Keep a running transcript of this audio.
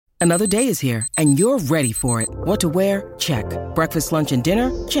Another day is here, and you're ready for it. What to wear? Check. Breakfast, lunch, and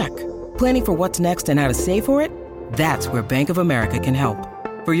dinner? Check. Planning for what's next and how to save for it? That's where Bank of America can help.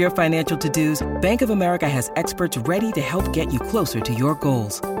 For your financial to-dos, Bank of America has experts ready to help get you closer to your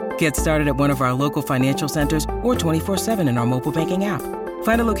goals. Get started at one of our local financial centers or 24/7 in our mobile banking app.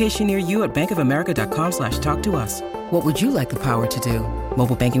 Find a location near you at bankofamerica.com/talktous. What would you like the power to do?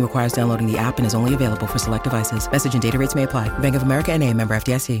 Mobile banking requires downloading the app and is only available for select devices. Message and data rates may apply. Bank of America N.A., member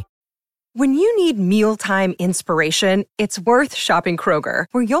FDIC. When you need mealtime inspiration, it's worth shopping Kroger,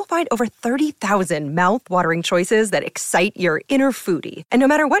 where you'll find over 30,000 mouth-watering choices that excite your inner foodie. And no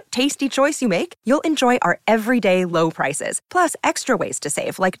matter what tasty choice you make, you'll enjoy our everyday low prices, plus extra ways to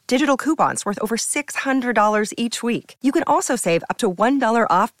save, like digital coupons worth over $600 each week. You can also save up to $1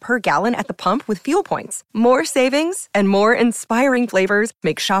 off per gallon at the pump with fuel points. More savings and more inspiring flavors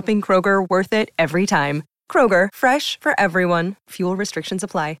make shopping Kroger worth it every time. Kroger, fresh for everyone. Fuel restrictions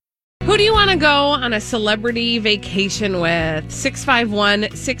apply. Who do you want to go on a celebrity vacation with?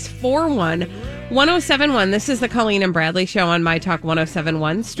 651-641-1071. This is the Colleen and Bradley Show on My Talk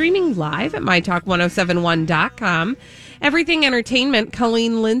 1071, streaming live at mytalk1071.com. Everything Entertainment,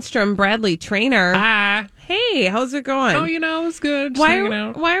 Colleen Lindstrom, Bradley Trainer. Hi. Hey, how's it going? Oh, it's good. Why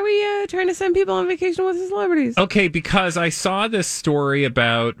are we trying to send people on vacation with the celebrities? Okay, because I saw this story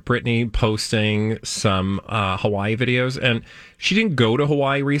about Brittany posting some Hawaii videos, and she didn't go to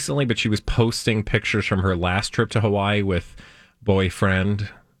Hawaii recently, but she was posting pictures from her last trip to Hawaii with boyfriend,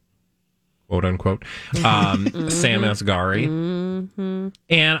 quote unquote, Sam Asghari. Mm-hmm.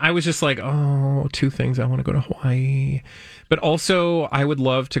 And I was just like, oh, two things. I want to go to Hawaii, but also I would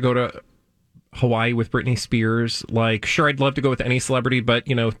love to go to Hawaii with Britney Spears. Like, sure, I'd love to go with any celebrity, but,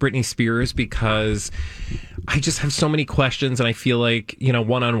 with Britney Spears, because I just have so many questions, and I feel like,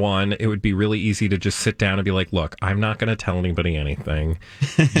 one-on-one, it would be really easy to just sit down and be like, look, I'm not going to tell anybody anything.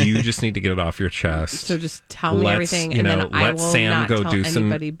 You just need to get it off your chest. So just tell me everything, and then I will Sam not go tell do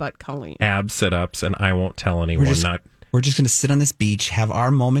anybody some but Colleen. ab sit-ups, and I won't tell anyone. We're just going to sit on this beach, have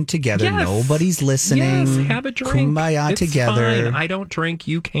our moment together. Yes. Nobody's listening. Yes, have a drink. Kumbaya it's together. Fine. I don't drink.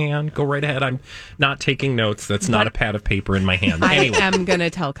 You can. Go right ahead. I'm not taking notes. That's not a pad of paper in my hand. Anyway. I am going to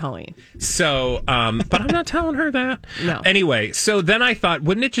tell Colleen. So, but I'm not telling her that. No. Anyway, so then I thought,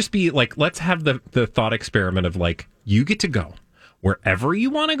 wouldn't it just be like, let's have the thought experiment of like, you get to go wherever you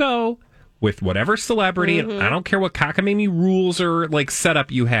want to go with whatever celebrity. Mm-hmm. I don't care what cockamamie rules or like setup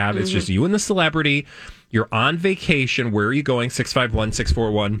you have. It's just you and the celebrity. You're on vacation. Where are you going?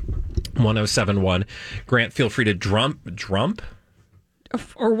 651-641-1071. Grant, feel free to drump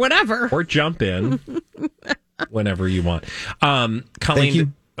or whatever, or jump in whenever you want. Colleen, thank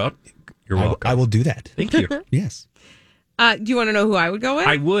you. Oh, you're welcome. I will do that. Thank you. Yes. Do you want to know who I would go with?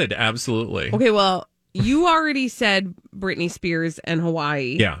 I would, absolutely. Okay, well, you already said Britney Spears and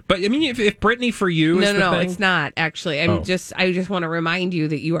Hawaii. Yeah, but I mean, if Britney for you is the No, thing, it's not actually. I just want to remind you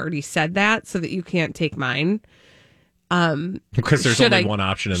that you already said that, so that you can't take mine. Because there's only one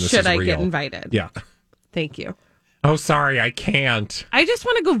option, and this is real. Should I get invited? Yeah. Thank you. Oh, sorry, I can't. I just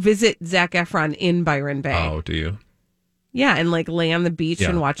want to go visit Zac Efron in Byron Bay. Oh, do you? Yeah, and like lay on the beach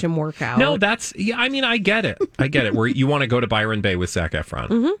and watch him work out. No, I mean, I get it. Where you want to go to Byron Bay with Zac Efron.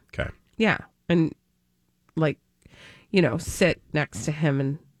 Mm-hmm. Okay. Yeah, and like, sit next to him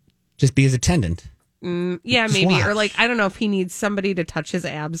and just be his attendant. Yeah, just maybe. watch. Or like, I don't know if he needs somebody to touch his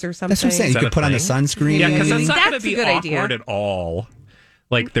abs or something. That's what I'm saying. You could put on the sunscreen. Yeah, because that's not going to That's a be good awkward idea. at all.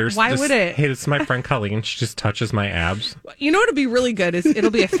 Like, there's Why would it? Hey, this is my friend Colleen. She just touches my abs. You know what'd be really good is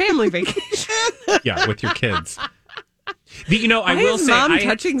it'll be a family vacation. Yeah, with your kids. I Why will is say, Mom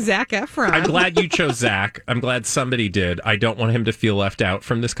touching Zac Efron? I'm glad you chose Zach. I'm glad somebody did. I don't want him to feel left out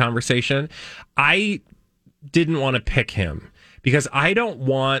from this conversation. I didn't want to pick him because I don't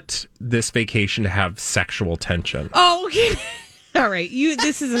want this vacation to have sexual tension. Oh, okay. All right.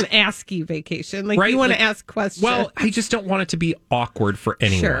 This is an asky vacation. Like, Right? you want to Like, ask questions. Well, I just don't want it to be awkward for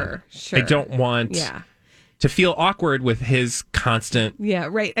anyone. Sure. I don't want to feel awkward with his constant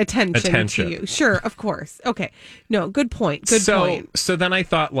attention to you. Sure, of course. Okay. No, good point. Good point. So then I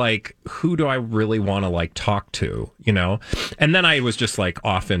thought, like, who do I really want to like talk to, And then I was just like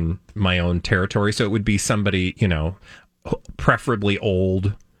off in my own territory. So it would be somebody, preferably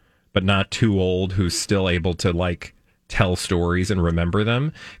old, but not too old, who's still able to like tell stories and remember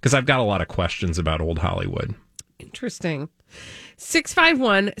them. Because I've got a lot of questions about old Hollywood. Interesting.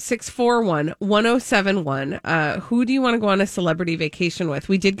 651-641-1071. Who do you want to go on a celebrity vacation with?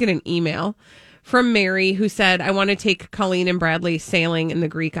 We did get an email from Mary who said, I want to take Colleen and Bradley sailing in the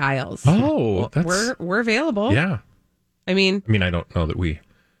Greek Isles. Oh, we're available. Yeah. I mean, I don't know that we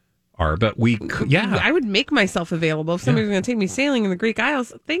are, but we could, I would make myself available if somebody's going to take me sailing in the Greek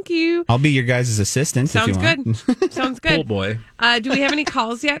Isles. Thank you. I'll be your guys' assistant. Sounds if you want. good. Sounds good. Oh boy. Do we have any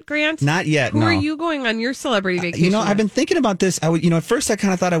calls yet, Grant? Not yet. Who no. are you going on your celebrity vacation? I've been thinking about this. At first I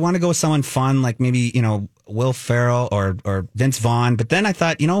kind of thought I want to go with someone fun, like maybe, Will Ferrell or Vince Vaughn. But then I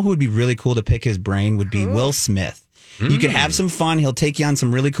thought, who would be really cool to pick his brain would be Will Smith. You could have some fun. He'll take you on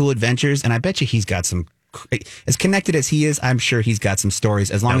some really cool adventures. And I bet you he's got some, as connected as he is, I'm sure he's got some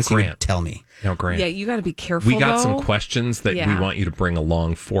stories as long as he would tell me. Now, Grant. Yeah, you got to be careful. We got though. some questions that we want you to bring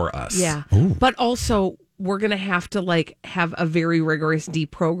along for us. Yeah. Ooh. But also, we're going to have to have a very rigorous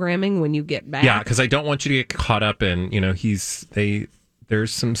deprogramming when you get back. Yeah, because I don't want you to get caught up in,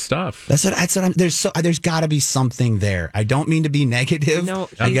 there's some stuff. That's what there's got to be something there. I don't mean to be negative. No,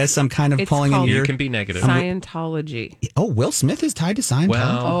 I guess I'm kind of pulling in called here. You can be negative. Scientology. Oh, Will Smith is tied to Scientology?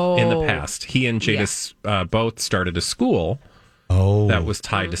 Well, in the past, he and Jadis both started a school that was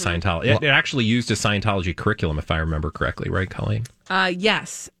tied to Scientology. It actually used a Scientology curriculum, if I remember correctly, right, Colleen?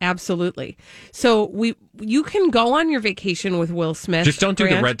 Yes, absolutely. So you can go on your vacation with Will Smith. Just don't do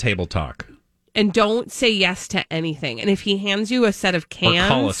Grant, the red table talk. and don't say yes to anything. And if he hands you a set of cans, Or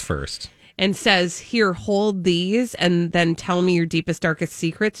call us first. And says, "Here, hold these, and then tell me your deepest, darkest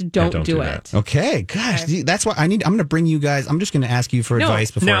secrets," don't do it. Okay, gosh, that's what I need. I'm going to bring you guys. I'm just going to ask you for advice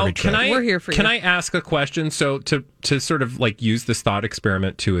before every trip. We're here for you. Can I ask a question? So to sort of use this thought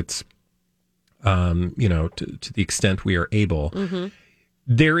experiment to its, to the extent we are able. Mm-hmm.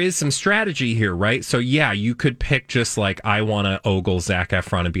 There is some strategy here, right? So you could pick just I want to ogle Zac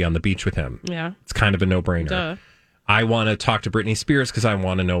Efron and be on the beach with him. Yeah, it's kind of a no-brainer. Duh. I want to talk to Britney Spears because I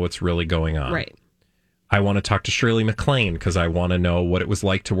want to know what's really going on. Right. I want to talk to Shirley MacLaine because I want to know what it was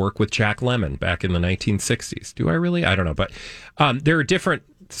like to work with Jack Lemmon back in the 1960s. Do I really? I don't know. But there are different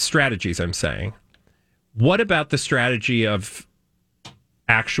strategies, I'm saying. What about the strategy of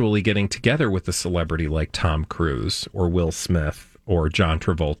actually getting together with a celebrity like Tom Cruise or Will Smith or John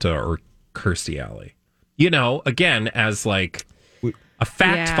Travolta or Kirstie Alley? Again, as a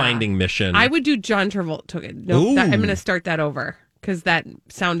fact-finding mission. I would do John Travolta. No, I'm going to start that over because that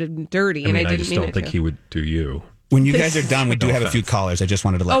sounded dirty, and I didn't just mean don't it think to. he would do you. When you guys are done, we do have a few callers. I just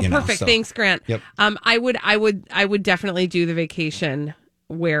wanted to let you know. Oh, perfect. Thanks, Grant. Yep. I would definitely do the vacation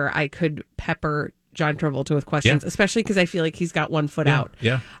where I could pepper John Travolta with questions, especially because I feel like he's got one foot out.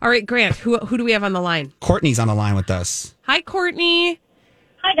 Yeah. All right, Grant, who do we have on the line? Courtney's on the line with us. Hi, Courtney.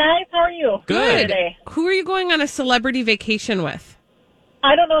 Hi, guys. How are you? Good. Today? Who are you going on a celebrity vacation with?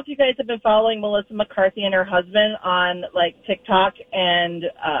 I don't know if you guys have been following Melissa McCarthy and her husband on TikTok and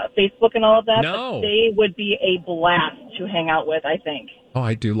Facebook and all of that. No. But they would be a blast to hang out with, I think. Oh,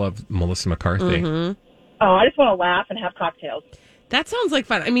 I do love Melissa McCarthy. Mm-hmm. Oh, I just want to laugh and have cocktails. That sounds like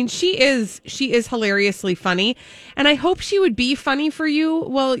fun. I mean, she is hilariously funny, and I hope she would be funny for you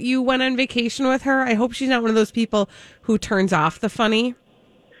while you went on vacation with her. I hope she's not one of those people who turns off the funny.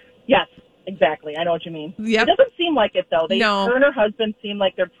 Yes, exactly. I know what you mean. Yep. It doesn't seem like it, though. No. Her and her husband seem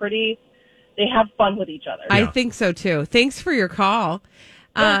like they have fun with each other. I think so, too. Thanks for your call.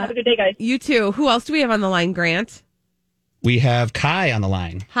 Have a good day, guys. You too. Who else do we have on the line, Grant? We have Kai on the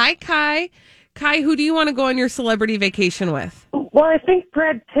line. Hi, Kai. Kai, who do you want to go on your celebrity vacation with? Well, I think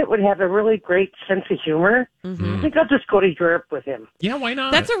Brad Pitt would have a really great sense of humor. Mm-hmm. I think I'll just go to Europe with him. Yeah, why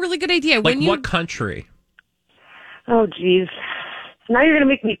not? That's a really good idea. What country? Oh, geez. Now you're going to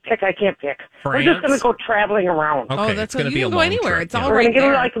make me pick. I can't pick. France? We're just going to go traveling around. Okay, that's it's going to you be a can go long anywhere. trip. It's all We're right going to get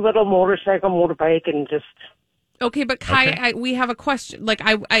there. like a little motorbike, and just... Okay, but Kai, we have a question.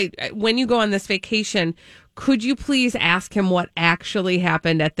 I when you go on this vacation, could you please ask him what actually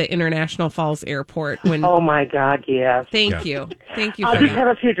happened at the International Falls Airport? When? Oh, my God, yeah. Thank you. Thank you I'll for just that. have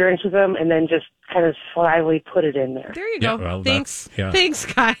a few drinks with him and then just kind of slyly put it in there. There you Yeah, go. well, Thanks. that's- Thanks,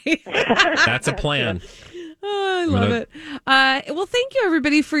 Kai. That's a plan. Oh, I love it. Well, thank you,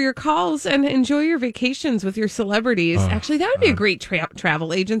 everybody, for your calls, and enjoy your vacations with your celebrities. Actually, that would be a great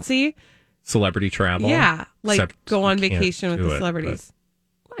travel agency. Celebrity travel. Yeah, Except go on you can't vacation with do the it, celebrities.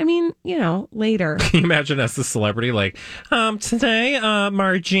 I mean, later. Can you imagine as the celebrity, today,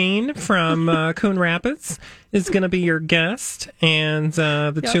 Margene from Coon Rapids is going to be your guest, and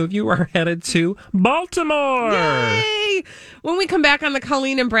the two of you are headed to Baltimore. Yay! When we come back on the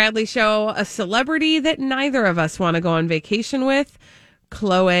Colleen and Bradley Show, a celebrity that neither of us want to go on vacation with,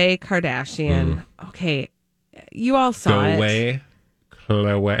 Khloe Kardashian. Okay, you all saw it. Go away,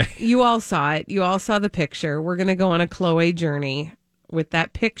 Khloe. You all saw it. You all saw the picture. We're going to go on a Khloe journey with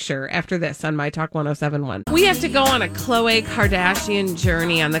that picture after this on My Talk 1071. We have to go on a Khloe Kardashian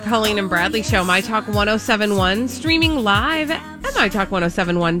journey on the Colleen and Bradley Show, My Talk 1071, streaming live at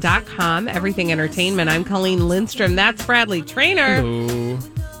MyTalk1071.com. Everything Entertainment. I'm Colleen Lindstrom. That's Bradley Trainer. Hello.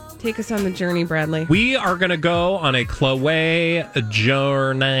 Take us on the journey, Bradley. We are going to go on a Chloe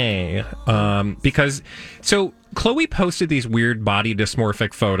journey because Chloe posted these weird body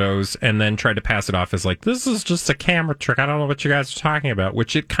dysmorphic photos and then tried to pass it off as like, this is just a camera trick. I don't know what you guys are talking about,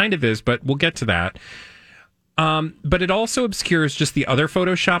 which it kind of is, but we'll get to that. But it also obscures just the other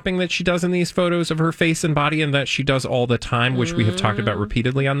photoshopping that she does in these photos of her face and body and that she does all the time, which we have talked about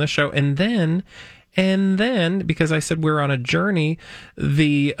repeatedly on this show. And then, because I said we're on a journey,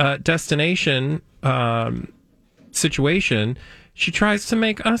 the destination situation, she tries to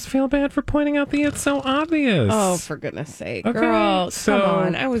make us feel bad for pointing out the it's so obvious. Oh, for goodness sake. Okay, Girl, so- come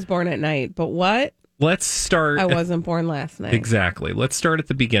on. I was born at night, but what? Let's start. I wasn't born last night. Exactly. Let's start at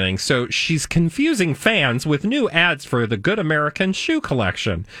the beginning. So she's confusing fans with new ads for the Good American Shoe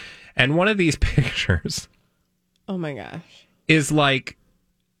Collection. And one of these pictures Oh, my gosh. is like,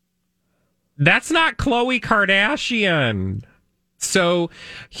 that's not Khloe Kardashian. So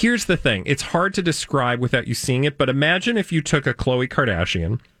here's the thing. It's hard to describe without you seeing it, but imagine if you took a Khloe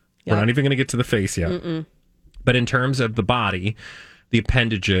Kardashian. We're not even going to get to the face yet. But in terms of the body, the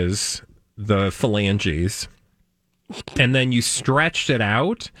appendages, the phalanges, and then you stretched it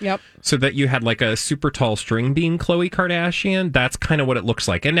out so that you had like a super tall string bean Khloe Kardashian. That's kind of what it looks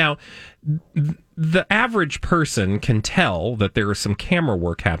like. And now the average person can tell that there is some camera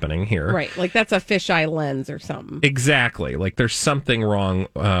work happening here. Right. Like that's a fisheye lens or something. Exactly. Like there's something wrong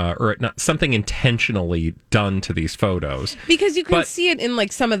or not something intentionally done to these photos. Because you can see it in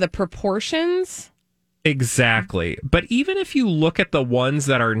like some of the proportions. Exactly. But even if you look at the ones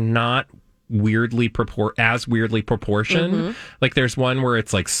that are not weirdly proportioned, like there's one where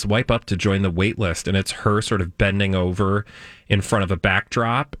it's like swipe up to join the wait list and it's her sort of bending over in front of a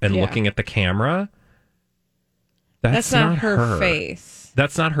backdrop and looking at the camera. That's not her face.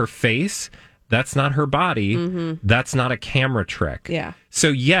 That's not her face. That's not her body. That's not a camera trick. Yeah. So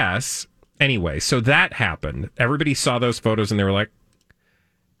yes, anyway, so that happened. Everybody saw those photos and they were like,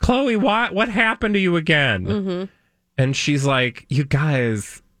 Chloe, what happened to you again? And she's like, you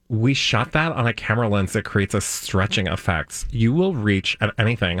guys, we shot that on a camera lens that creates a stretching effect. You will reach at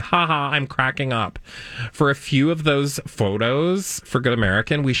anything. Haha, I'm cracking up. For a few of those photos for Good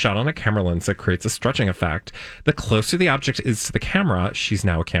American, we shot on a camera lens that creates a stretching effect. The closer the object is to the camera, she's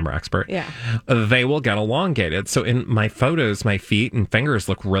now a camera expert. Yeah. They will get elongated. So in my photos, my feet and fingers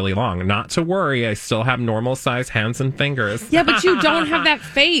look really long. Not to worry, I still have normal size hands and fingers. Yeah, but you don't have that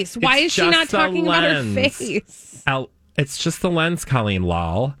face. Why It's is she not just the talking about her lens. face? It's just the lens, Colleen,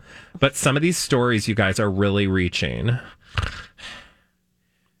 lol. But some of these stories, you guys are really reaching.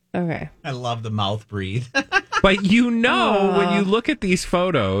 Okay. I love the mouth breathe. But when you look at these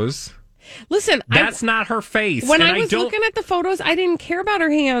photos, listen, that's not her face. When And I was looking at the photos, I didn't care about her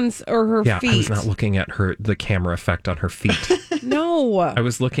hands or her feet. I was not looking at the camera effect on her feet. No. I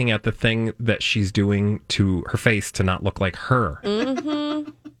was looking at the thing that she's doing to her face to not look like her.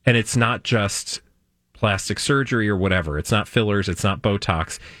 And it's not just plastic surgery or whatever. It's not fillers. It's not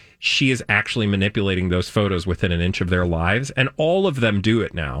Botox. She is actually manipulating those photos within an inch of their lives. And all of them do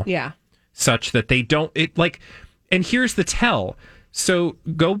it now. Yeah. Such that they don't, and here's the tell. So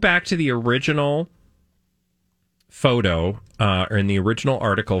go back to the original photo or in the original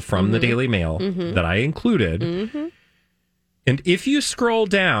article from the Daily Mail that I included. And if you scroll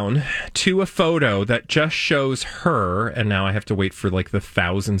down to a photo that just shows her, and now I have to wait for like the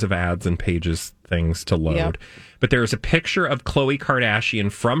thousands of ads and pages things to load. But there's a picture of Khloe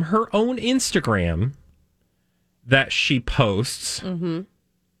Kardashian from her own Instagram that she posts.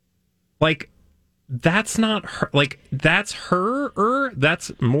 Like, that's not her. Like, that's her.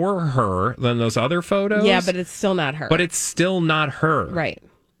 That's more her than those other photos. Yeah, but it's still not her. But it's still not her. Right.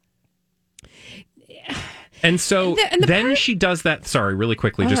 And so the then part- she does that. Sorry, really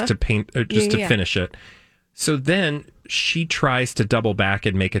quickly, just to paint, to finish it. So then she tries to double back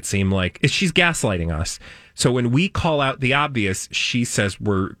and make it seem like she's gaslighting us. So when we call out the obvious, she says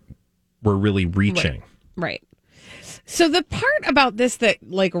we're really reaching. Right. So the part about this that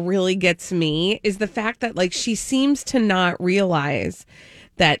like really gets me is the fact that like she seems to not realize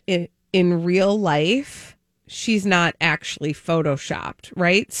that in real life she's not actually photoshopped,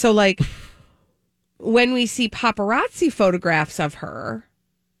 right? So like when we see paparazzi photographs of her,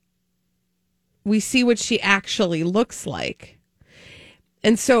 we see what she actually looks like.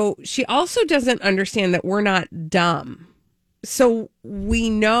 And so she also doesn't understand that we're not dumb. So we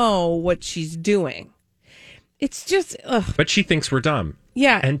know what she's doing. It's just, But she thinks we're dumb.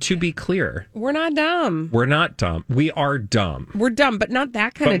 Yeah. And to be clear, We're not dumb. we're not dumb. We are dumb. We're dumb, but not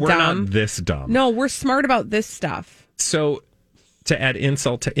that kind But of we're dumb. not this dumb. No, we're smart about this stuff. So to add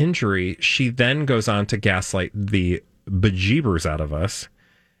insult to injury, she then goes on to gaslight the bejeebers out of us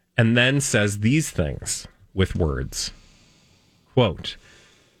and then says these things with words. Quote,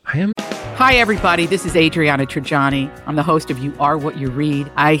 Hi, everybody. This is Adriana Trajani. I'm the host of You Are What You Read.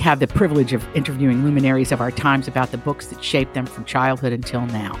 I have the privilege of interviewing luminaries of our times about the books that shaped them from childhood until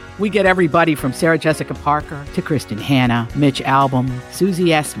now. We get everybody from Sarah Jessica Parker to Kristen Hanna, Mitch Albom, Susie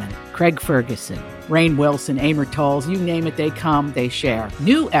Essman, Craig Ferguson, Rainn Wilson, Amor Tolls, you name it, they come, they share.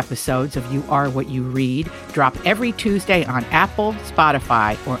 New episodes of You Are What You Read drop every Tuesday on Apple,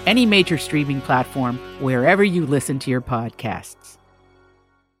 Spotify, or any major streaming platform wherever you listen to your podcasts.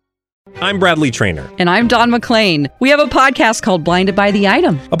 I'm Bradley Trainer. And I'm Don McClain. We have a podcast called Blinded by the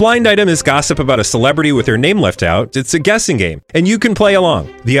Item. A blind item is gossip about a celebrity with their name left out. It's a guessing game, and you can play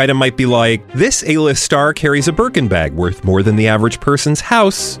along. The item might be like, this A-list star carries a Birkin bag worth more than the average person's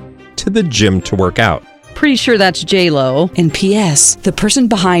house to the gym to work out. Pretty sure that's J-Lo. And P.S. the person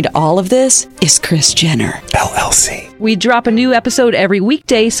behind all of this is Kris Jenner, LLC. We drop a new episode every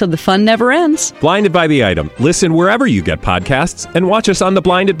weekday so the fun never ends. Blinded by the Item. Listen wherever you get podcasts and watch us on the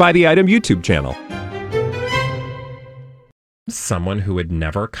Blinded by the Item YouTube channel. someone who would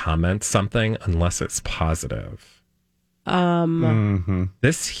never comment something unless it's positive.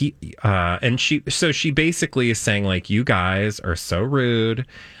 She basically is saying, like, you guys are so rude,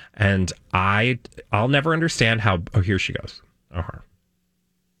 and I'll never understand how. Oh, here she goes.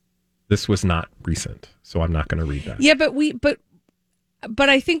 This was not recent, so I'm not going to read that. Yeah, but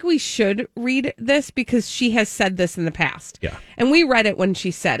I think we should read this because she has said this in the past. Yeah, and we read it when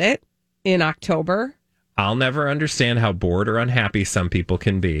she said it in October. I'll never understand how bored or unhappy some people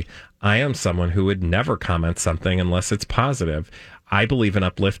can be. I am someone who would never comment something unless it's positive. I believe in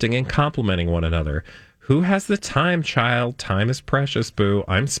uplifting and complimenting one another. Who has the time, child? Time is precious, boo.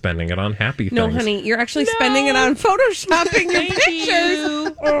 I'm spending it on happy things. No, honey, you're actually spending it on photoshopping your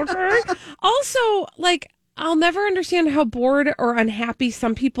pictures. Okay. Also, like, I'll never understand how bored or unhappy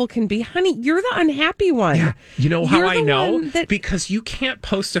some people can be. Honey, you're the unhappy one. Yeah. You know how You're I the know? one that- Because you can't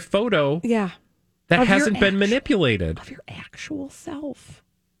post a photo Yeah. that Of your hasn't been manipulated. Of your actual self.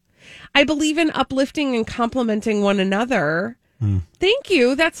 I believe in uplifting and complimenting one another. Thank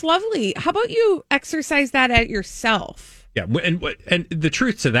you. That's lovely. How about you exercise that at yourself? Yeah, and the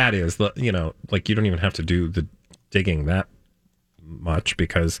truth to that is, you know, like, you don't even have to do the digging that much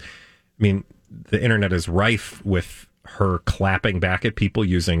because, I mean, the internet is rife with her clapping back at people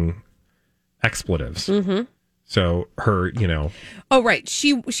using expletives. Mm-hmm. So her, you know. Oh, right.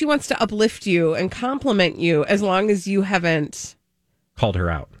 She wants to uplift you and compliment you as long as you haven't called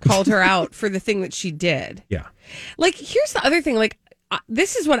her out for the thing that she did. Yeah. Like, here's the other thing. Like,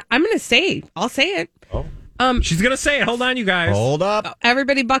 this is what I'm going to say. I'll say it. Oh. She's going to say it. Hold on, you guys. Hold up.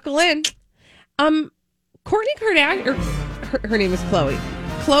 Everybody buckle in. Kourtney Kardashian, or her name is Khloe.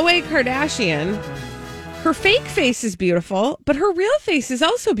 Khloe Kardashian, her fake face is beautiful, but her real face is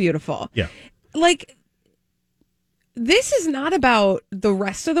also beautiful. Yeah. Like, this is not about the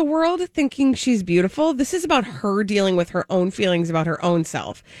rest of the world thinking she's beautiful. This is about her dealing with her own feelings about her own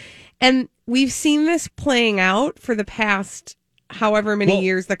self. And we've seen this playing out for the past however many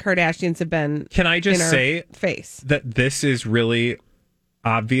years the Kardashians have been. Can I just say face that this is really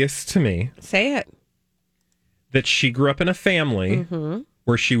obvious to me? Say it. That she grew up in a family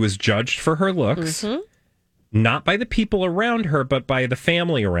where she was judged for her looks, not by the people around her, but by the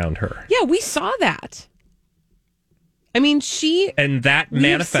family around her. Yeah, we saw that. I mean, and that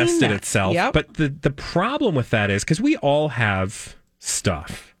manifested that. itself. Yep. But the problem with that is because we all have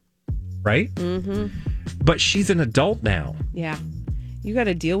stuff, right? Mm-hmm. But she's an adult now. Yeah. You got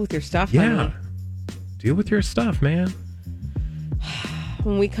to deal with your stuff, Yeah. honey. Deal with your stuff, man.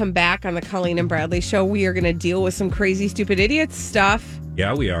 When we come back on the Colleen and Bradley show, we are going to deal with some crazy, stupid idiots stuff.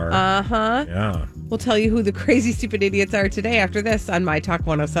 Yeah, we are. Uh-huh. Yeah. We'll tell you who the crazy, stupid idiots are today after this on My Talk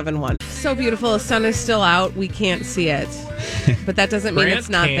 1071. So beautiful. The sun is still out. We can't see it. But that doesn't mean it's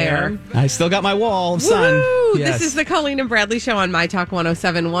not there. I still got my wall of sun. Woo! Yes. This is the Colleen and Bradley show on My Talk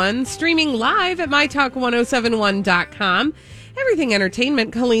 1071. Streaming live at MyTalk1071.com. Everything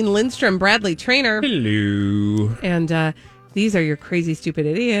Entertainment. Colleen Lindstrom, Bradley Trainer. Hello. And these are your crazy, stupid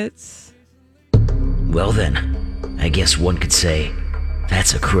idiots. Well then, I guess one could say,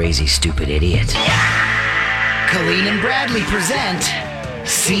 that's a crazy, stupid idiot. Colleen and Bradley present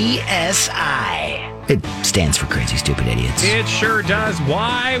CSI. It stands for Crazy Stupid Idiots. It sure does.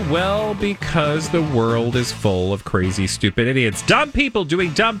 Why? Well, because the world is full of crazy, stupid idiots. Dumb people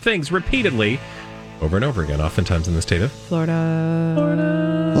doing dumb things repeatedly over and over again, oftentimes in the state of Florida. And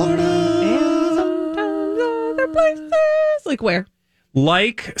sometimes other places. Like where?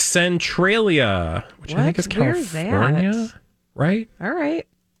 Like Centralia, which I think is Where's California, that? right? All right.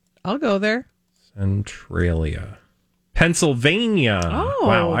 I'll go there. Centralia. Pennsylvania. Oh.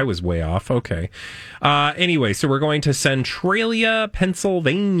 Wow, I was way off. Okay. Anyway, so we're going to Centralia,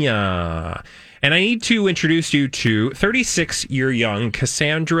 Pennsylvania. And I need to introduce you to 36-year-young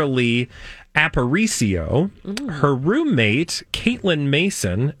Cassandra Lee Aparicio, her roommate, Caitlin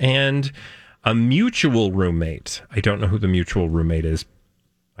Mason, and a mutual roommate. I don't know who the mutual roommate is.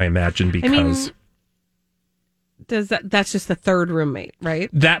 I imagine because... that's just the third roommate, right?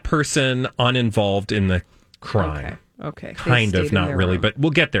 That person uninvolved in the crime. Okay. Kind of, not really, but we'll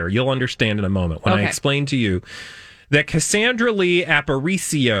get there. You'll understand in a moment when I explain to you that Cassandra Lee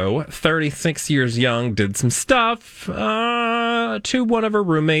Aparicio, 36 years young, did some stuff to one of her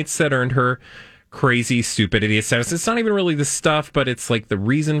roommates that earned her crazy, stupid idiot status. It's not even really the stuff, but it's like the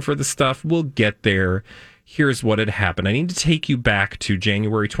reason for the stuff. We'll get there. Here's what had happened. I need to take you back to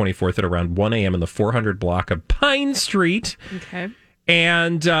January 24th at around 1 a.m. in the 400 block of Pine Street. Okay.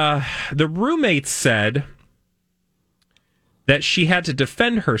 And the roommate said that she had to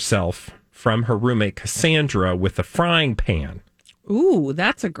defend herself from her roommate Cassandra with a frying pan. Ooh,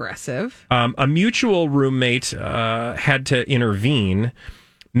 that's aggressive. A mutual roommate had to intervene.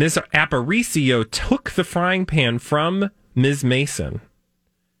 Ms. Aparicio took the frying pan from Ms. Mason.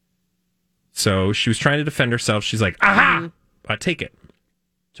 So she was trying to defend herself. She's like, aha! Take it.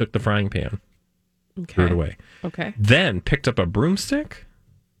 Took the frying pan. Threw it away. Okay. Then picked up a broomstick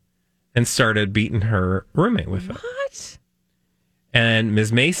and started beating her roommate with it. What? And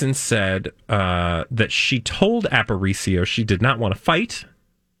Ms. Mason said that she told Aparicio she did not want to fight,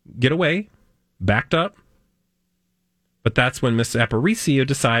 get away, backed up. But that's when Ms. Aparicio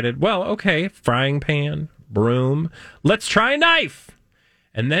decided, well, okay, frying pan, broom, let's try a knife.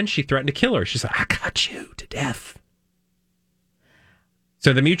 And then she threatened to kill her. She's like, I got you to death.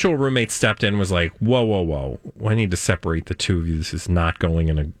 So the mutual roommate stepped in and was like, whoa. I need to separate the two of you. This is not going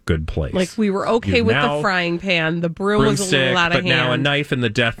in a good place. Like, we were okay with the frying pan. The broom was a little out of hand. But now a knife and the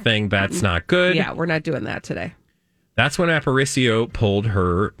death thing, that's not good. Yeah, we're not doing that today. That's when Aparicio pulled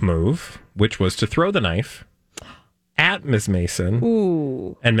her move, which was to throw the knife at Ms. Mason.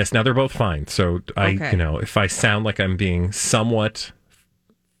 Ooh. And Miss. Now they're both fine. So if I sound like I'm being somewhat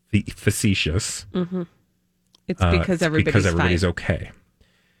facetious, it's because everybody's okay.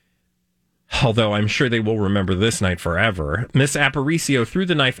 Although I'm sure they will remember this night forever. Miss Aparicio threw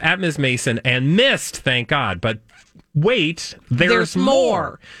the knife at Ms. Mason and missed, thank God. But wait, there's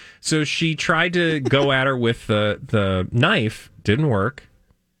more. So she tried to go at her with the knife. Didn't work.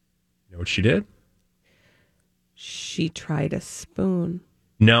 You know what she did? She tried a spoon.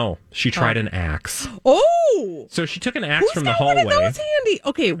 No, she tried an axe. Oh! So she took an axe from the hallway. One of those handy?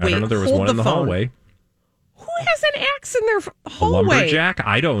 Okay, wait. I don't know. There was one in the hallway. Who has an axe in their hallway? A lumberjack?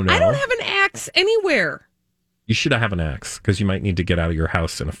 I don't know. I don't have an axe anywhere. You should have an axe because you might need to get out of your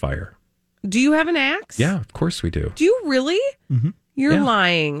house in a fire. Do you have an axe? Yeah, of course we do. Do you really? Mm-hmm. You're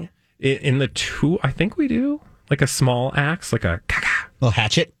lying. In the two, I think we do. Like a small axe, like a little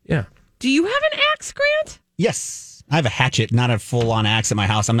hatchet. Yeah. Do you have an axe, Grant? Yes. I have a hatchet, not a full-on axe at my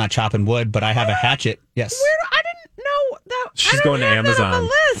house. I'm not chopping wood, but I have a hatchet. Yes. I didn't know that. She's going to Amazon.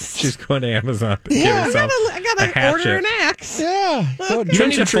 She's going to Amazon. Yeah, I gotta order an axe. Yeah. You don't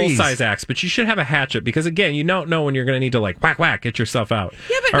need a full-size axe, but you should have a hatchet because, again, you don't know when you're going to need to whack, get yourself out.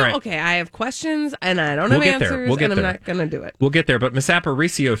 Yeah, but okay, I have questions and I don't have answers, and I'm not going to do it. We'll get there, but Miss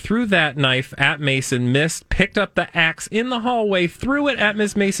Aparicio threw that knife at Mason, missed, picked up the axe in the hallway, threw it at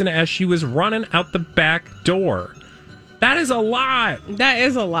Miss Mason as she was running out the back door. That is a lot. That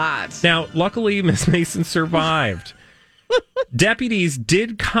is a lot. Now, luckily, Miss Mason survived. Deputies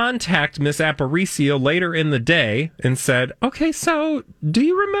did contact Miss Aparicio later in the day and said, okay, so do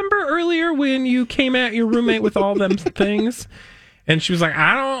you remember earlier when you came at your roommate with all them things? And she was like,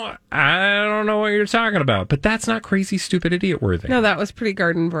 I don't know what you're talking about. But that's not crazy, stupid, idiot worthy. No, that was pretty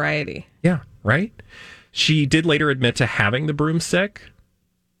garden variety. Yeah, right? She did later admit to having the broomstick.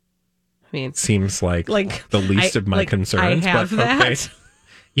 I mean, seems like the least of my concerns. I have that. Okay.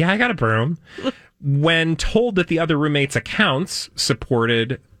 Yeah, I got a broom. When told that the other roommates' accounts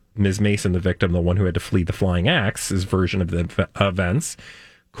supported Ms. Mason, the victim, the one who had to flee the flying axe's version of the events,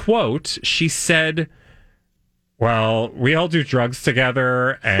 quote, she said, well, we all do drugs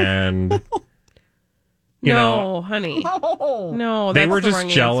together and... honey. No, they were the just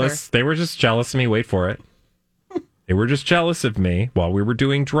jealous. Answer. They were just jealous of me. Wait for it. They were just jealous of me while we were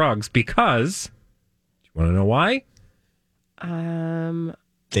doing drugs because, do you want to know why?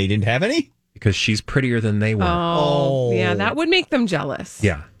 They didn't have any? Because she's prettier than they were. Oh. Yeah, that would make them jealous.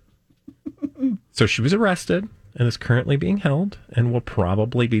 Yeah. So she was arrested and is currently being held and will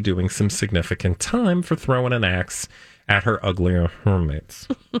probably be doing some significant time for throwing an axe at her uglier roommates.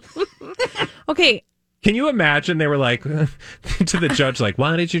 Okay, Can you imagine they were like to the judge, like,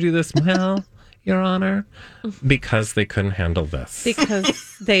 why did you do this? Well, Your Honor, because they couldn't handle this.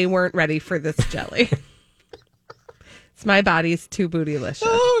 Because they weren't ready for this jelly. It's my body's too bootylicious.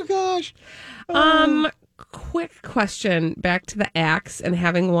 Oh, gosh. Quick question back to the axe and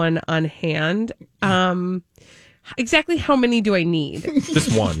having one on hand. Exactly how many do I need?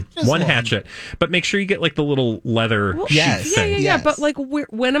 Just one. One hatchet. But make sure you get like the little leather sheath thing. Yeah. But like,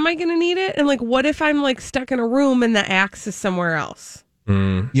 when am I going to need it? And like, what if I'm like stuck in a room and the axe is somewhere else?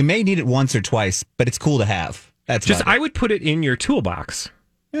 You may need it once or twice, but it's cool to have. That's just, I would put it in your toolbox.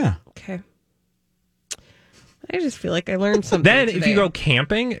 Yeah. Okay. I just feel like I learned something Then today. if you go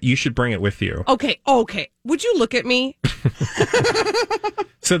camping, you should bring it with you. Okay. Would you look at me?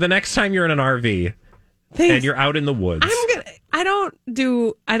 So the next time you're in an RV and you're out in the woods.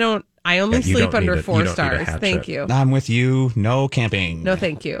 I only sleep under 4 stars. Thank you. I'm with you. No camping. No,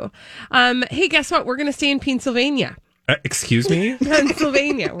 thank you. Hey, guess what? We're going to stay in Pennsylvania. Excuse me?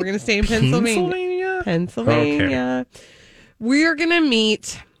 Pennsylvania. We're going to stay in Pennsylvania. Pennsylvania. Okay. We're going to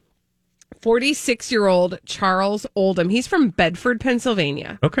meet 46-year-old Charles Oldham. He's from Bedford,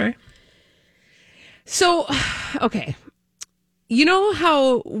 Pennsylvania. Okay. So, okay. You know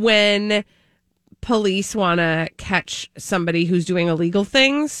how when police want to catch somebody who's doing illegal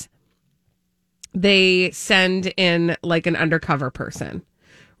things, they send in like an undercover person,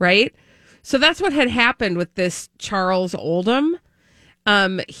 right? So that's what had happened with this Charles Oldham.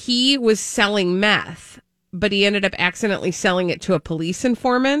 He was selling meth, but he ended up accidentally selling it to a police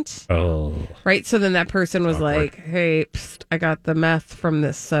informant. Oh. Right? So then that person was like, hey, I got the meth from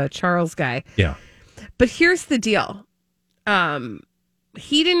this Charles guy. Yeah. But here's the deal.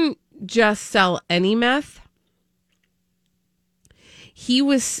 He didn't just sell any meth. He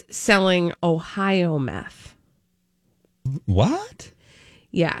was selling Ohio meth. What?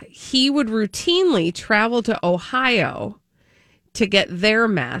 Yeah. He would routinely travel to Ohio to get their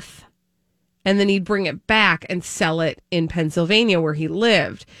meth, and then he'd bring it back and sell it in Pennsylvania where he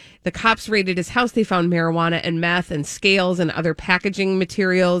lived. The cops raided his house. They found marijuana and meth and scales and other packaging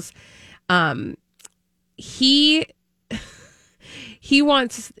materials. He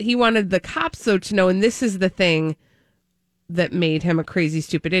wanted the cops, though, to know, and this is the thing that made him a crazy,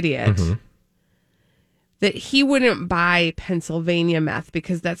 stupid idiot, that he wouldn't buy Pennsylvania meth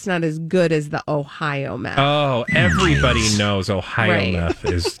because that's not as good as the Ohio meth. Oh, everybody knows Ohio meth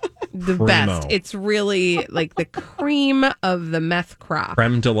is the primo. best. It's really like the cream of the meth crop.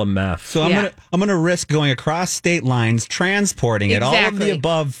 Creme de la meth. So I'm gonna risk going across state lines, transporting it, all of the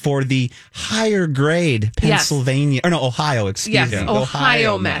above for the higher grade Pennsylvania, or no, Ohio, excuse me.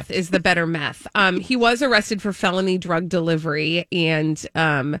 Ohio meth is the better meth. He was arrested for felony drug delivery, and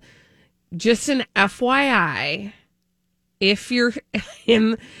just an FYI, if you're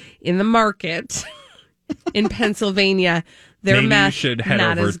in the market in Pennsylvania, their Maybe meth you should head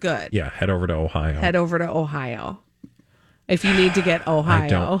not over, as good. Yeah, head over to Ohio. Head over to Ohio. If you need to get Ohio. I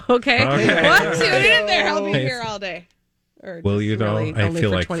don't. Okay. Well, tune in there. I'll be Hey. here all day. Or Will you, though? really I only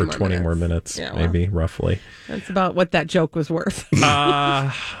feel like for 20 more minutes, Yeah, well, maybe, roughly. That's about what that joke was worth.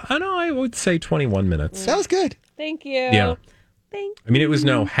 I know, I would say 21 minutes. That was good. Thank you. Yeah. Thank you. I mean, it was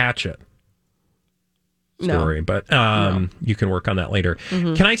no hatchet story, but you can work on that later.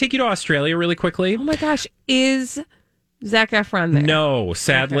 Can I take you to Australia really quickly? Oh my gosh, is Zac Efron there? No,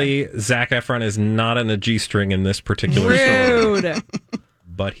 sadly, Zac Efron is not in a G-string in this particular story. Rude.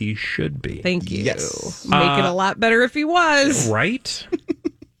 But he should be. Thank you. Yes. Make it a lot better if he was. Right?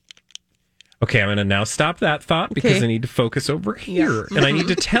 Okay, I'm going to now stop that thought because Okay. I need to focus over here. Yeah. And I need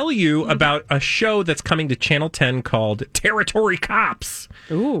to tell you about a show that's coming to Channel 10 called Territory Cops,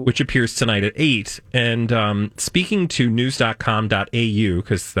 which appears tonight at 8. And speaking to news.com.au,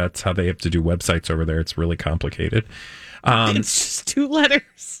 because that's how they have to do websites over there, it's really complicated. It's just 2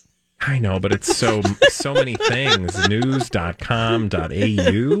 letters. I know, but it's so many things. News.com.au.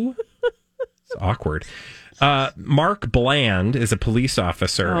 It's awkward. Mark Bland is a police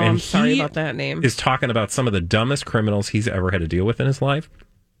officer, and I'm sorry he about that name. is talking about some of the dumbest criminals he's ever had to deal with in his life.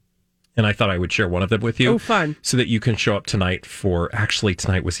 And I thought I would share one of them with you. Oh, fun. So that you can show up tonight for... Actually,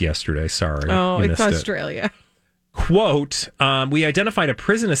 tonight was yesterday. Sorry. Oh, you it's missed it. Australia. Quote, we identified a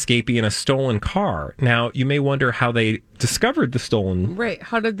prison escapee in a stolen car. Now, you may wonder how they discovered the stolen Right.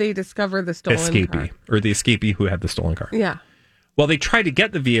 How did they discover the stolen escapee, car? or the escapee who had the stolen car. Yeah. Well, they tried to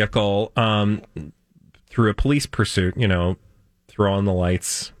get the vehicle through a police pursuit, throw on the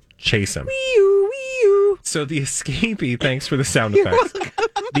lights, chase him. So the escapee, thanks for the sound effects.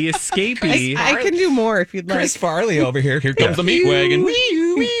 The escapee... I can do more if you'd like. Chris Farley over here. Here comes the meat wagon.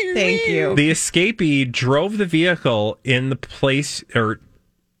 Thank you. The escapee drove the vehicle in the place, or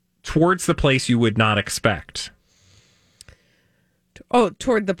towards the place you would not expect. Oh,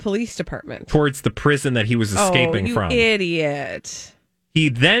 toward the police department. Towards the prison that he was escaping from. Idiot. He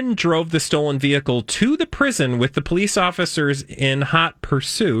then drove the stolen vehicle to the prison with the police officers in hot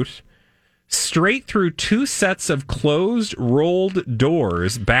pursuit, straight through 2 sets of closed rolled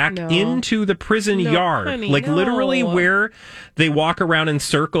doors back into the prison yard. Honey, literally where they walk around in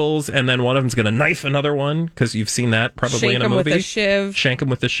circles and then one of them's going to knife another one, because you've seen that probably in a movie. Shank him with a shiv. Shank him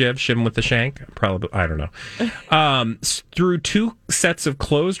with the shiv, shiv him with the shank. Probably, I don't know. Through 2 sets of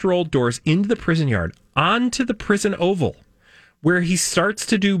closed rolled doors into the prison yard, onto the prison oval, where he starts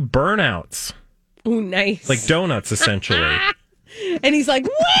to do burnouts. Ooh, nice. Like donuts, essentially. And he's like,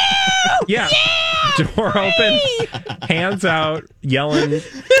 woo! Yeah. Door open, hands out, yelling,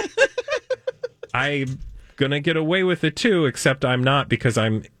 I'm going to get away with it too, except I'm not, because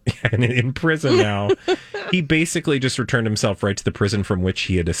I'm in prison now. He basically just returned himself right to the prison from which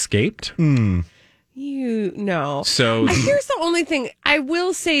he had escaped. You know. So here's the only thing. I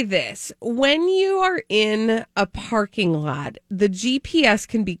will say this. When you are in a parking lot, the GPS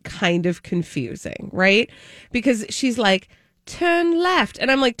can be kind of confusing, right? Because she's like, turn left.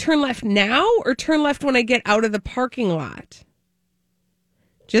 And I'm like, turn left now or turn left when I get out of the parking lot?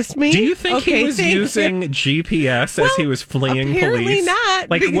 Just me? Do you think he was using GPS as he was fleeing apparently police? Not.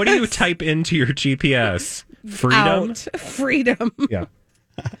 Like, what do you type into your GPS? Freedom? Out. Freedom. Yeah.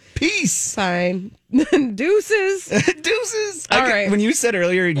 Peace. Fine. Deuces. Deuces. All right. When you said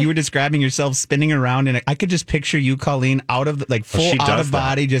earlier you were describing yourself spinning around, and I could just picture you, Colleen, out of full out of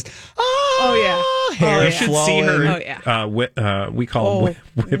body, just hair You should see flowing. her. We call them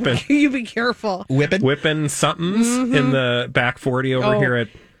whipping. You be careful. Whipping somethings in the back 40 over here at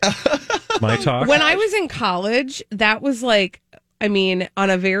My Talk. When I was in college, that was like, I mean, on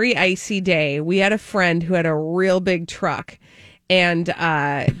a very icy day, we had a friend who had a real big truck. And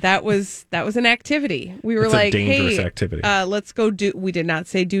that was an activity. We were It's like, a dangerous hey, activity. Let's go do. We did not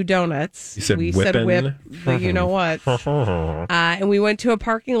say do donuts. You said we whippin'. said whip. The you know what? And we went to a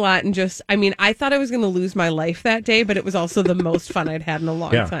parking lot and just. I mean, I thought I was going to lose my life that day, but it was also the most fun I'd had in a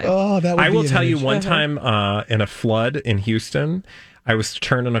long time. Oh, that would I be will tell you image. one time in a flood in Houston, I was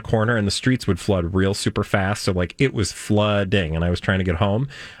turning a corner and the streets would flood real super fast. So like it was flooding and I was trying to get home.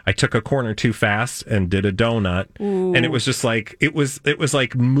 I took a corner too fast and did a donut. Ooh. And it was just like, it was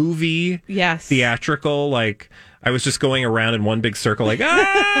like movie theatrical. Like I was just going around in one big circle like,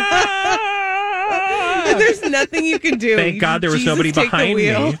 ah! And there's nothing you can do. Thank God there was Jesus, nobody take the behind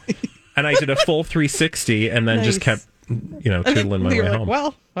wheel. me. And I did a full 360 and then just kept, tootling my way You're like, home.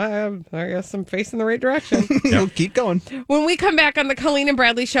 well, I guess I'm facing the right direction. We'll keep going. When we come back on the Colleen and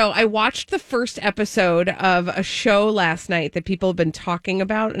Bradley show, I watched the first episode of a show last night that people have been talking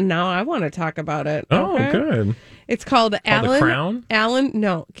about, and now I want to talk about it. Oh, good. It's called The Crown?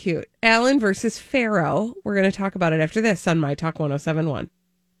 Alan versus Pharaoh. We're going to talk about it after this on My Talk 107.1.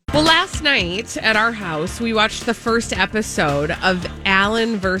 Well, last night at our house, we watched the first episode of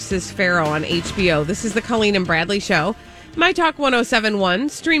Alan versus Pharaoh on HBO. This is the Colleen and Bradley show. My Talk 107.1,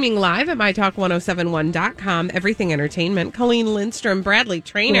 streaming live at mytalk1071.com. Everything Entertainment. Colleen Lindstrom, Bradley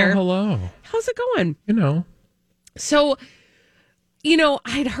Trainer. Hello. How's it going? So,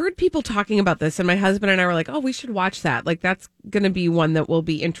 I'd heard people talking about this, and my husband and I were like, oh, we should watch that. Like, that's going to be one that we'll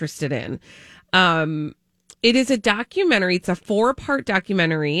be interested in. It is a documentary. It's a 4-part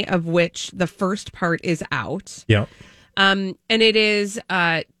documentary, of which the first part is out. Yeah. And it is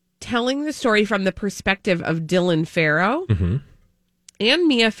telling the story from the perspective of Dylan Farrow and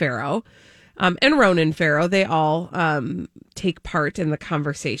Mia Farrow and Ronan Farrow. They all take part in the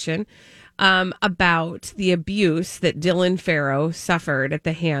conversation about the abuse that Dylan Farrow suffered at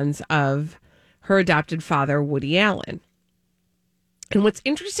the hands of her adopted father, Woody Allen. And what's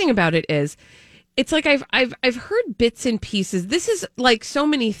interesting about it is, it's like I've heard bits and pieces. This is like so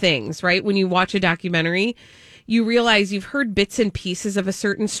many things, right? When you watch a documentary, you realize you've heard bits and pieces of a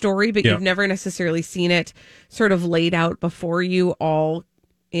certain story, but you've never necessarily seen it sort of laid out before you all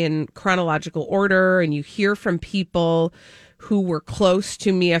in chronological order. And you hear from people who were close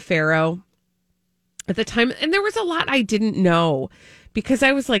to Mia Farrow at the time. And there was a lot I didn't know because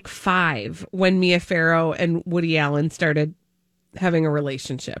I was like 5 when Mia Farrow and Woody Allen started having a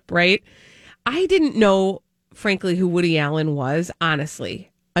relationship, right? I didn't know, frankly, who Woody Allen was,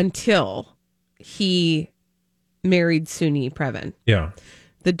 honestly, until he married Suni Previn,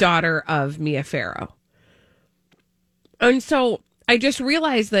 the daughter of Mia Farrow. And so I just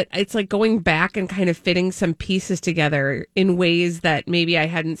realized that it's like going back and kind of fitting some pieces together in ways that maybe I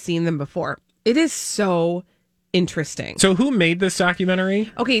hadn't seen them before. It is so interesting. So who made this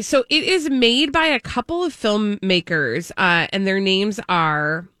documentary? Okay, so it is made by a couple of filmmakers, and their names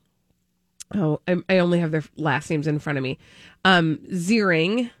are... I only have their last names in front of me.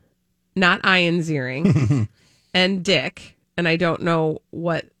 Ziering, not Ian Ziering, and Dick. And I don't know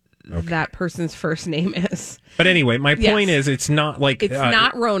what that person's first name is. But anyway, my point is it's not like... It's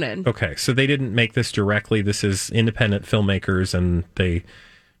not Ronan. Okay, so they didn't make this directly. This is independent filmmakers, and they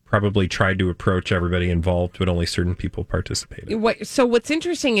probably tried to approach everybody involved, but only certain people participated. So what's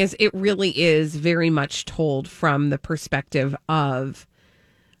interesting is it really is very much told from the perspective of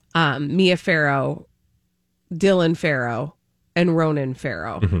Mia Farrow, Dylan Farrow, and Ronan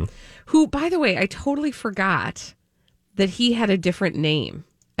Farrow, who, by the way, I totally forgot that he had a different name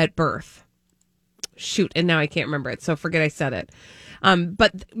at birth. Shoot, and now I can't remember it, so forget I said it.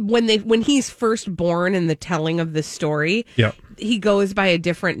 But when he's first born in the telling of the story, he goes by a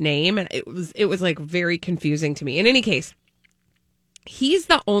different name, and it was like very confusing to me. In any case, he's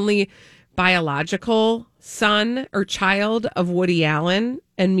the only biological son or child of Woody Allen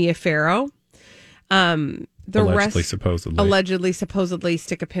and Mia Farrow. The allegedly, rest, supposedly,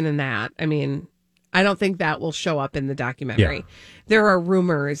 stick a pin in that. I mean, I don't think that will show up in the documentary. Yeah. There are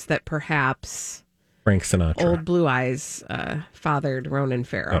rumors that perhaps Frank Sinatra, Old Blue Eyes, fathered Ronan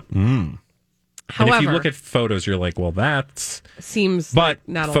Farrow. However, and if you look at photos, you're like, well, that seems but like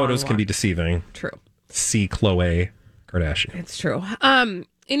not a photos long can be walk. deceiving. True. See Khloe Kardashian. It's true. In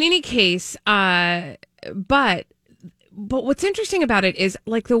any case, but what's interesting about it is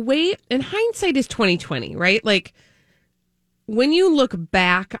like the way, in hindsight is 2020, right? Like when you look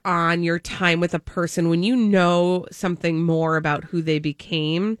back on your time with a person, when you know something more about who they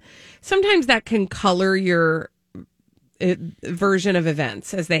became, sometimes that can color your version of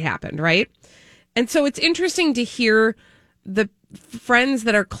events as they happened, right? And so it's interesting to hear the friends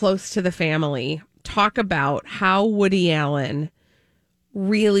that are close to the family talk about how Woody Allen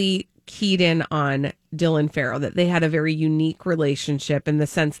really keyed in on Dylan Farrow, that they had a very unique relationship in the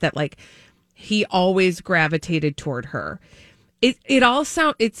sense that like he always gravitated toward her. It all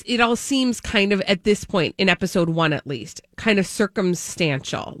seems kind of at this point in episode 1 at least kind of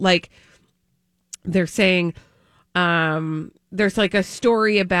circumstantial. Like they're saying there's like a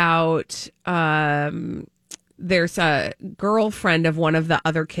story about there's a girlfriend of one of the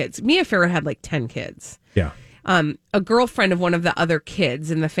other kids. Mia Farrow had like 10 kids. Yeah. A girlfriend of one of the other kids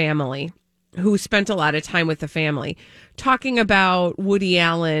in the family who spent a lot of time with the family talking about Woody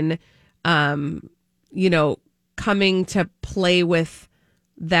Allen, coming to play with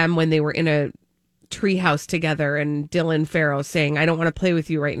them when they were in a treehouse together, and Dylan Farrow saying, "I don't want to play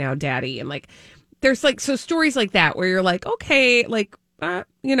with you right now, Daddy." And like, there's like, so stories like that where you're like, okay, like, I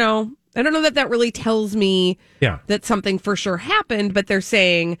don't know that really tells me that something for sure happened, but they're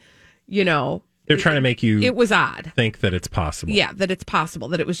saying, they're trying to make you it was odd. Think that it's possible. Yeah, that it's possible,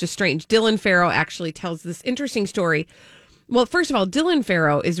 that it was just strange. Dylan Farrow actually tells this interesting story. Well, first of all, Dylan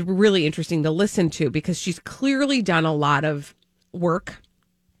Farrow is really interesting to listen to because she's clearly done a lot of work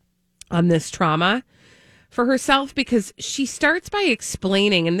on this trauma for herself, because she starts by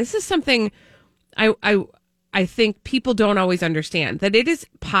explaining, and this is something I think people don't always understand, that it is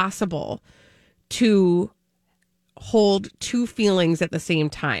possible to hold two feelings at the same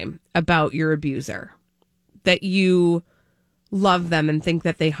time about your abuser, that you love them and think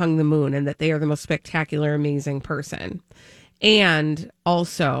that they hung the moon and that they are the most spectacular, amazing person, and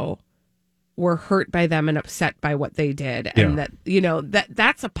also were hurt by them and upset by what they did, and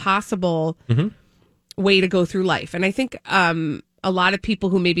that's a possible way to go through life. And I think a lot of people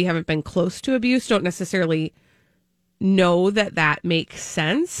who maybe haven't been close to abuse don't necessarily know that makes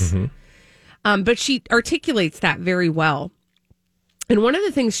sense. But she articulates that very well. And one of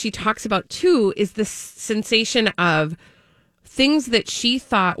the things she talks about too is the sensation of things that she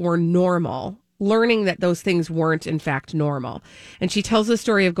thought were normal, learning that those things weren't in fact normal. And she tells the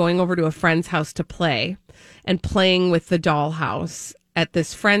story of going over to a friend's house to play and playing with the dollhouse at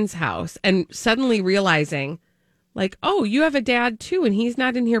this friend's house and suddenly realizing like, oh, you have a dad too, and he's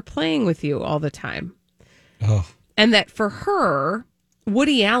not in here playing with you all the time. Oh. And that for her,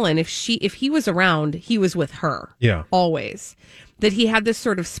 Woody Allen, if he was around, he was with her. Yeah. Always. That he had this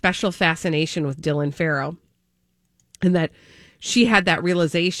sort of special fascination with Dylan Farrow. And that she had that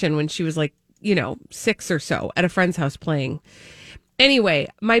realization when she was like, 6 or so at a friend's house playing. Anyway,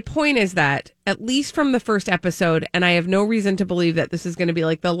 my point is that at least from the first episode, and I have no reason to believe that this is going to be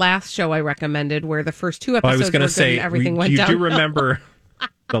like the last show I recommended where the first 2 episodes I was going were to say, good and everything went down. You do remember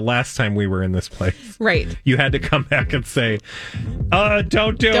the last time we were in this place. Right. You had to come back and say, don't do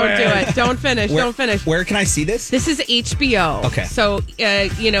it. Don't do it. Don't finish. Where can I see this? This is HBO. Okay. So,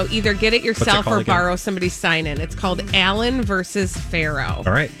 either get it yourself called or again? borrow somebody's sign-in. It's called Allen versus Farrow.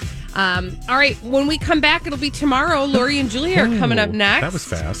 All right. All right, when we come back, it'll be tomorrow. Lori and Julia are coming up next. That was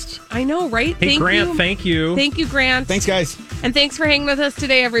fast. I know, right? Hey, Grant, thank you. Thank you, Grant. Thanks, guys. And thanks for hanging with us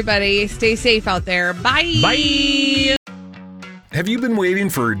today, everybody. Stay safe out there. Bye. Bye. Have you been waiting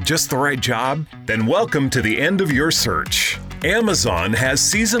for just the right job? Then welcome to the end of your search. Amazon has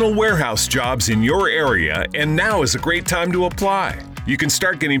seasonal warehouse jobs in your area, and now is a great time to apply. You can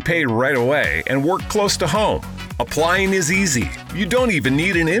start getting paid right away and work close to home. Applying is easy. You don't even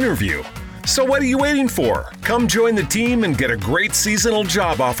need an interview. So what are you waiting for? Come join the team and get a great seasonal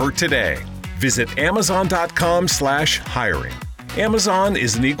job offer today. Visit Amazon.com/hiring. Amazon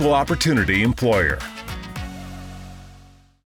is an equal opportunity employer.